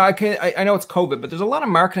marketing that I know it's COVID, but there's a lot of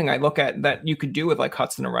marketing I look at that you could do with like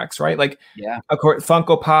Hudson and Rex, right? Like, of course,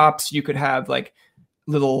 Funko Pops. You could have like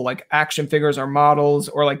little like action figures or models,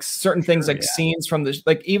 or like certain things like scenes from the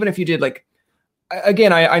like. Even if you did like,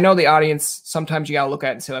 again, I know the audience. Sometimes you gotta look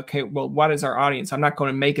at it and say, okay, well, what is our audience? I'm not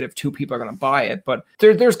going to make it if 2 people are going to buy it, but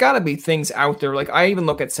there's got to be things out there. Like I even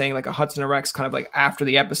look at saying like a Hudson and Rex kind of like after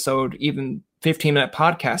the episode, even 15-minute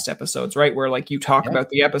podcast episodes, right? Where like you talk about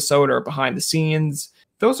the episode or behind the scenes.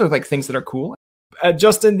 Those are like things that are cool.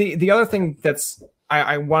 Justin, the other thing that's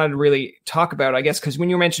I wanted to really talk about, I guess, because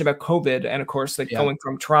when you mentioned about COVID and of course like going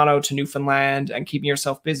from Toronto to Newfoundland and keeping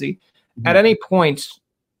yourself busy, at any point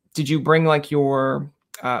did you bring like your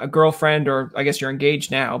a girlfriend, or I guess you're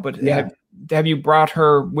engaged now, but have you brought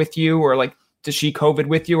her with you, or like does she COVID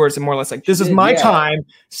with you, or is it more or less like this is my time,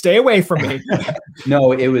 stay away from me?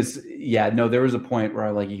 No, it was there was a point where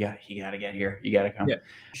I like you got to get here, you got to come.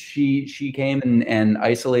 She came and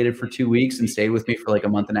isolated for 2 weeks and stayed with me for like a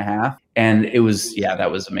month and a half, and it was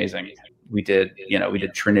that was amazing. We did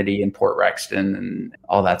Trinity and Port Rexton and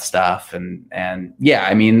all that stuff. And yeah,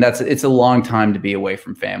 I mean, it's a long time to be away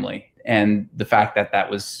from family. and the fact that that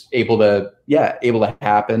was able to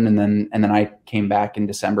happen. And then I came back in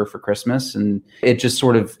December for Christmas, and it just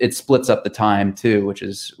sort of, it splits up the time too, which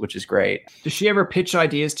is great. Does she ever pitch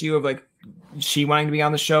ideas to you of like she wanting to be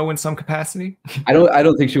on the show in some capacity? I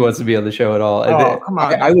don't think she wants to be on the show at all. Oh, come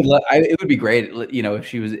on. I would it would be great, you know, if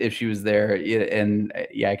she was there, and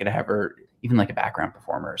I could have her even like a background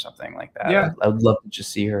performer or something like that. Yeah. I would love to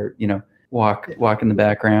just see her, you know, walk in the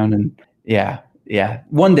background. And yeah.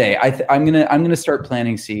 One day I'm gonna start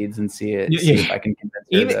planting seeds and see if I can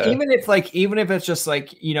convince her. Even if it's just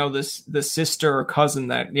like, you know, the sister or cousin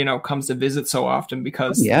that, you know, comes to visit so often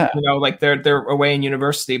because, you know, like they're away in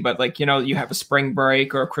university, but like, you know, you have a spring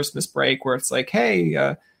break or a Christmas break where it's like,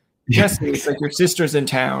 hey, Jesse, it's like your sister's in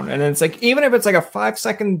town. And then it's like, even if it's like a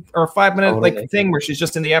 5-second or 5-minute like thing where she's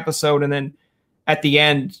just in the episode, and then at the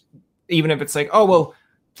end, even if it's like, oh, well,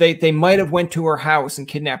 they might have went to her house and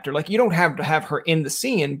kidnapped her. Like, you don't have to have her in the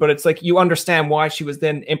scene, but it's like, you understand why she was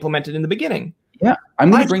then implemented in the beginning. Yeah. I'm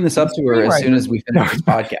going to bring this up to her as soon as we finish this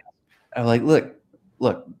podcast. I'm like, look,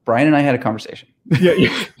 Brian and I had a conversation.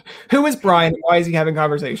 Yeah. Who is Brian? Why is he having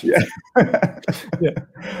conversations? Yeah.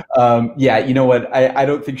 You know what? I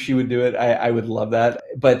don't think she would do it. I would love that.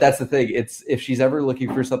 But that's the thing. It's, if she's ever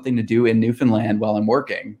looking for something to do in Newfoundland while I'm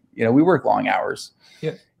working, you know, we work long hours.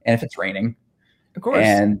 Yeah. And if it's raining, of course,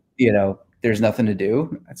 and you know, there's nothing to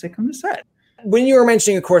do, I'd say come to set. When you were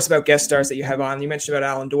mentioning, of course, about guest stars that you have on, you mentioned about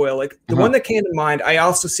Alan Doyle. Like the one that came to mind, I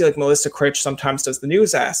also see like Melissa Critch sometimes does the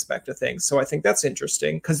news aspect of things. So I think that's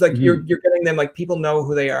interesting because like you're getting them, like people know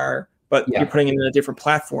who they are, but you're putting them in a different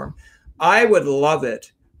platform. I would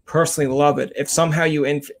personally love it, if somehow you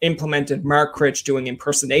implemented Mark Critch doing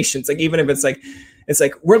impersonations. Like even if it's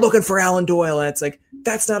like we're looking for Alan Doyle, and it's like,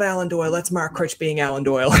 that's not Alan Doyle, that's Mark Critch being Alan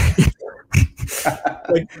Doyle.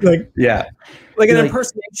 like an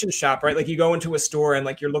impersonation shop, right? Like you go into a store and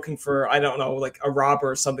like you're looking for, I don't know, like a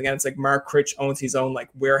robber or something, and it's like Mark Critch owns his own like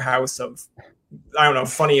warehouse of, I don't know,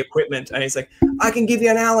 funny equipment, and he's like, I can give you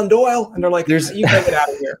an Alan Doyle, and they're like, you gotta get out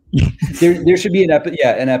of here. There should be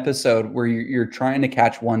an episode where you're trying to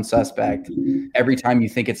catch one suspect. Every time you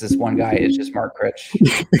think it's this one guy, it's just Mark Critch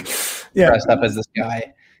dressed up as this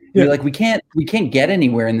guy. You're like, we can't get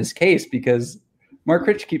anywhere in this case because Mark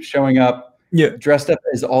Critch keeps showing up dressed up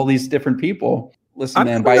as all these different people. Listen,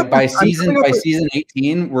 man, by season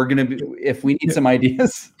 18, we're gonna be, if we need some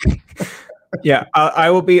ideas. I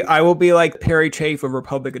will be like Perry Chafe of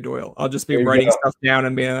Republic of Doyle. I'll just be writing stuff down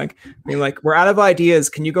and being like, we're out of ideas.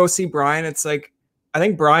 Can you go see Brian? It's like, I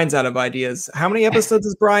think Brian's out of ideas. How many episodes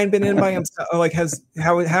has Brian been in by himself? Like,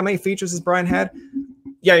 how many features has Brian had?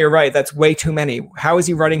 Yeah, you're right. That's way too many. How is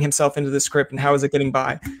he writing himself into the script, and how is it getting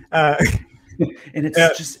by? And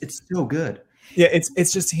it's so good. Yeah,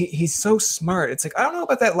 it's just he's so smart. It's like, I don't know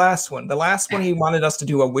about that last one. The last one, he wanted us to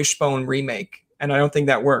do a Wishbone remake, and I don't think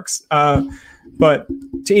that works. But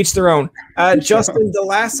to each their own. Justin, the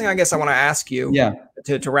last thing I guess I want to ask you,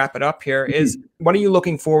 to wrap it up here, is what are you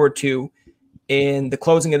looking forward to in the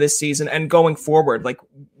closing of this season and going forward? Like,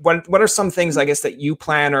 what are some things, I guess, that you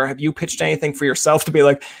plan, or have you pitched anything for yourself to be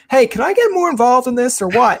like, hey, can I get more involved in this, or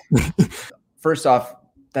what? First off,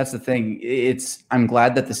 that's the thing. I'm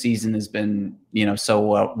glad that the season has been, you know,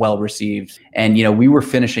 so well received, and you know, we were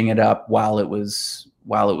finishing it up while it was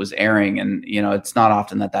airing, and you know, it's not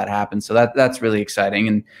often that happens. So that's really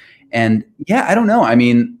exciting, and yeah, I don't know. I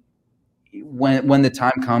mean, when the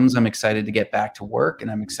time comes, I'm excited to get back to work, and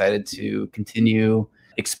I'm excited to continue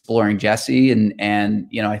exploring Jesse, and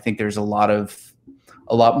you know, I think there's a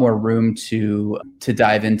lot more room to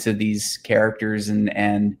dive into these characters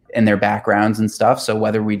and their backgrounds and stuff. So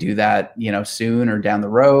whether we do that, you know, soon or down the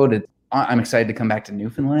road, I'm excited to come back to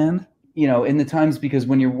Newfoundland, you know, in the times, because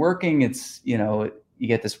when you're working, it's, you know, you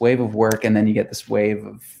get this wave of work, and then you get this wave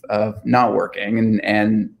of not working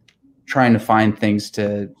and trying to find things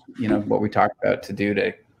to, you know, what we talked about, to do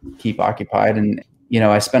to keep occupied. And, you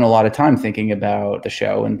know, I spent a lot of time thinking about the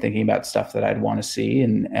show and thinking about stuff that I'd want to see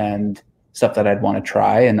and stuff that I'd want to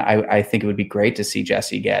try. And I think it would be great to see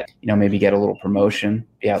Jesse get a little promotion,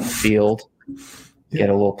 be out in the field, get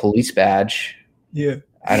a little police badge. Yeah.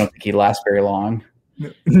 I don't think he'd last very long,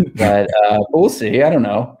 but we'll see. I don't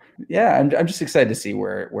know. Yeah. I'm just excited to see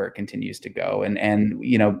where it continues to go. And,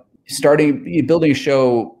 you know, building a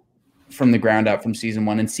show from the ground up from season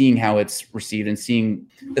 1 and seeing how it's received, and seeing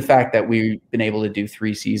the fact that we've been able to do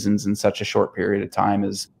 3 seasons in such a short period of time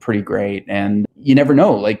is pretty great. And you never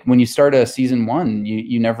know, like when you start a season 1,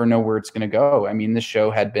 you never know where it's going to go. I mean, this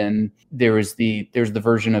show there's the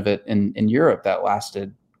version of it in Europe that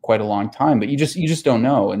lasted quite a long time, but you just don't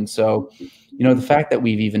know. And so, you know, the fact that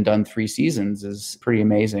we've even done 3 seasons is pretty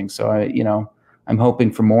amazing. So I'm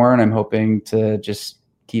hoping for more, and I'm hoping to just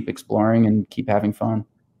keep exploring and keep having fun.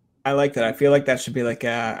 I like that. I feel like that should be like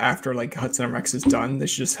after like Hudson and Rex is done, they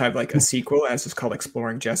should just have like a sequel, and it's just called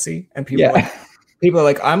Exploring Jesse. And people are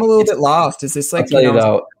like, I'm a little bit lost. Is this like? I'll tell you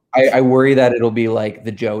though, I worry that it'll be like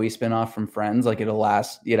the Joey spinoff from Friends. Like it'll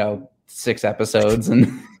last, 6 episodes,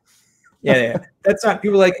 and yeah. That's not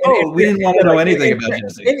people like. We didn't want to know anything about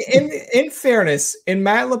Jesse. In fairness, in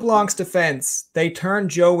Matt LeBlanc's defense, they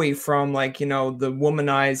turned Joey from like the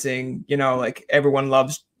womanizing, like everyone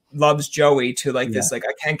loves Joey to like this, like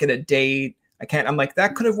I can't get a date. I'm like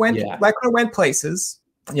that could have went places.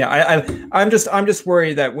 Yeah, I'm just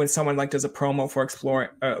worried that when someone like does a promo for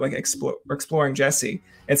exploring Jesse,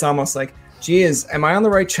 it's almost like, geez, am I on the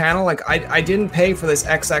right channel? Like I didn't pay for this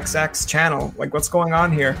XXX channel. Like what's going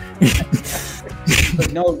on here?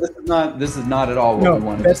 Like, no, this is not at all what we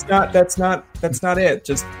wanted. That's not it.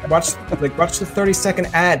 Just watch the 30-second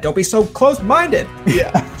ad. Don't be so close-minded.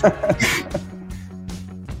 Yeah.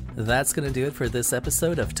 That's going to do it for this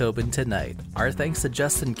episode of Tobin Tonight. Our thanks to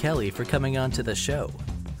Justin Kelly for coming on to the show.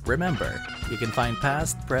 Remember, you can find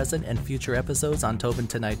past, present, and future episodes on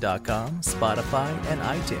TobinTonight.com, Spotify, and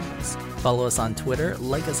iTunes. Follow us on Twitter,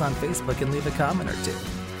 like us on Facebook, and leave a comment or two.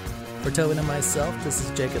 For Tobin and myself, this is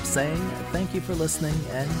Jacob saying thank you for listening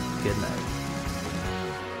and good night.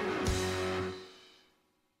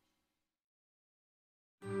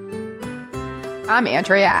 I'm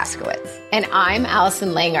Andrea Askowitz. And I'm Allison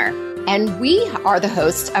Langer. And we are the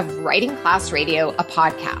hosts of Writing Class Radio, a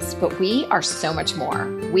podcast, but we are so much more.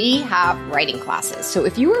 We have writing classes. So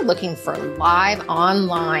if you are looking for live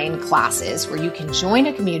online classes where you can join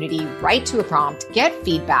a community, write to a prompt, get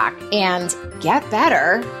feedback, and get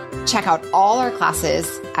better, check out all our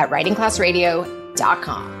classes at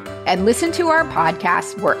writingclassradio.com. And listen to our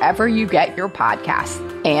podcast wherever you get your podcasts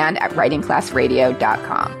and at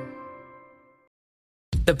writingclassradio.com.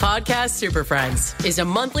 The Podcast Super Friends is a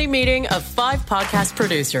monthly meeting of 5 podcast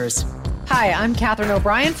producers. Hi, I'm Katherine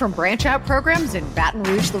O'Brien from Branch Out Programs in Baton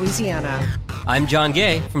Rouge, Louisiana. I'm John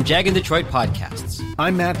Gay from Jag and Detroit Podcasts.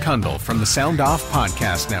 I'm Matt Kundle from the Sound Off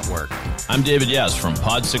Podcast Network. I'm David Yes from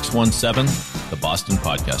Pod 617, the Boston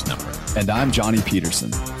Podcast Network. And I'm Johnny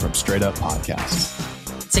Peterson from Straight Up Podcasts.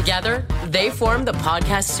 Together, they form the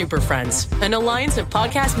Podcast Super Friends, an alliance of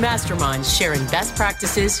podcast masterminds sharing best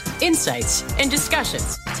practices, insights, and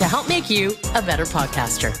discussions to help make you a better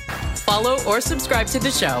podcaster. Follow or subscribe to the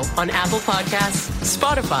show on Apple Podcasts,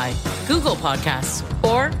 Spotify, Google Podcasts,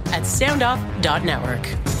 or at soundoff.network.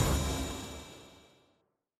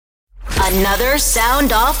 Another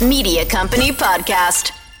Sound Off Media Company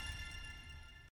podcast.